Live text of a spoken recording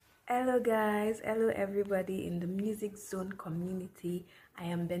Hello guys, hello everybody in the Music Zone community. I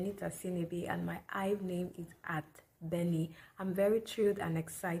am Benita Sinebe and my Hive name is @Benny. I'm very thrilled and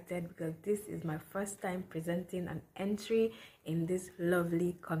excited because this is my first time presenting an entry in this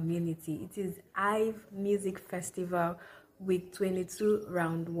lovely community. It is Hive Music Festival Week 22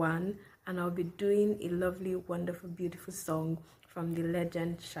 Round 1 and I'll be doing a lovely, wonderful, beautiful song from the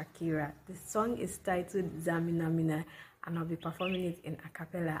legend Shakira. The song is titled Zamina Mina and I'll be performing it in a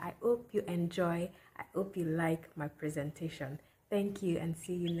cappella. I hope you enjoy. I hope you like my presentation. Thank you and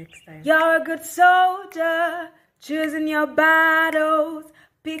see you next time. You're a good soldier, choosing your battles.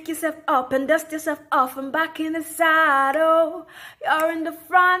 Pick yourself up and dust yourself off and back in the saddle. You're in the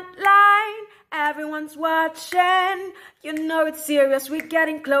front line, everyone's watching. You know it's serious, we're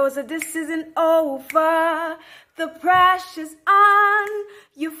getting closer, this isn't over. The pressure's on,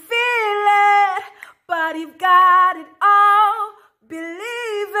 you feel it, but you've got it all.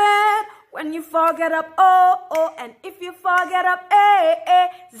 Believe it when you forget up, oh, and if you forget up,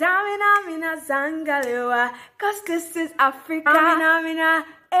 zamina mina zangalewa, cause this is Africa. Zamina mina,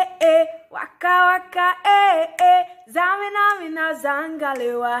 waka waka, zamina mina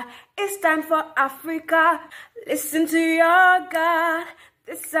zangalewa. It's time for Africa. Listen to your God.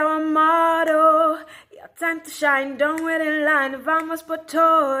 This is our motto. Your time to shine, don't wait in line. Vamos por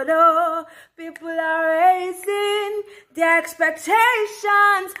todo. People are raising their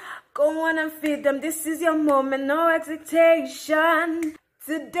expectations. Go on and feed them. This is your moment, no hesitation.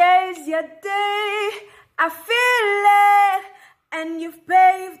 Today's your day. I feel it, and you've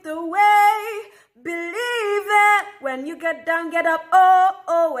paved the way. Believe it. When you get down, get up,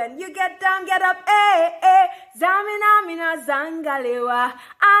 oh. When you get down, get up, zamina mina zangalewa,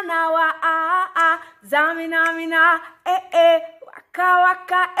 anawa, zamina mina, waka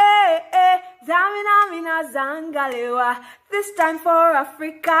waka, zamina mina zangalewa. This time for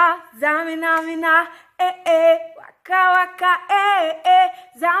Africa, zamina mina, waka waka,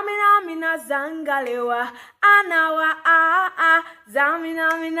 zamina mina zangalewa, anawa,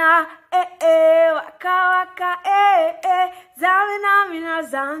 zamina mina, waka waka, zamina mina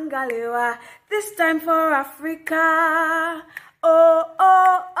zangalewa. This time for Africa,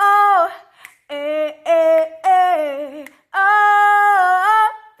 oh,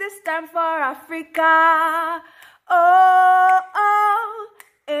 this time for Africa,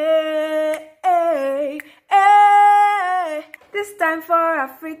 this time for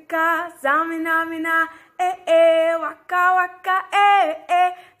Africa, zamina mina, waka waka,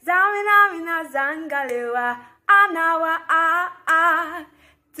 zamina mina zangalewa, anawa,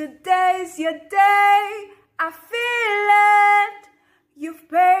 today's your day, I feel it, you've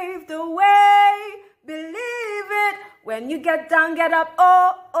paved the way, believe it, when you get down, get up,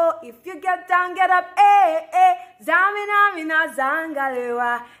 oh, if you get down, get up, zamina mina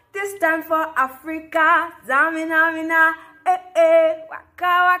zangalewa, this time for Africa, zamina mina,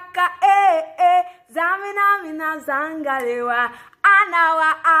 waka waka, zamina mina zangalewa,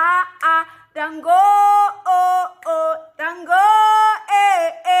 anawa, dango, dango,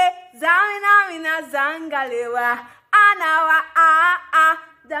 zamina mina zangalewa, anawa,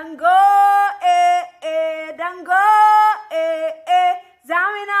 dango, dango,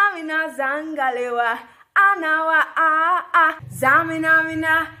 zamina mina zangalewa, anawa, zamina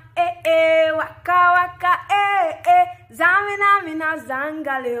mina, waka waka, zamina mina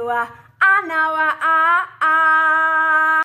zangalewa, anawa,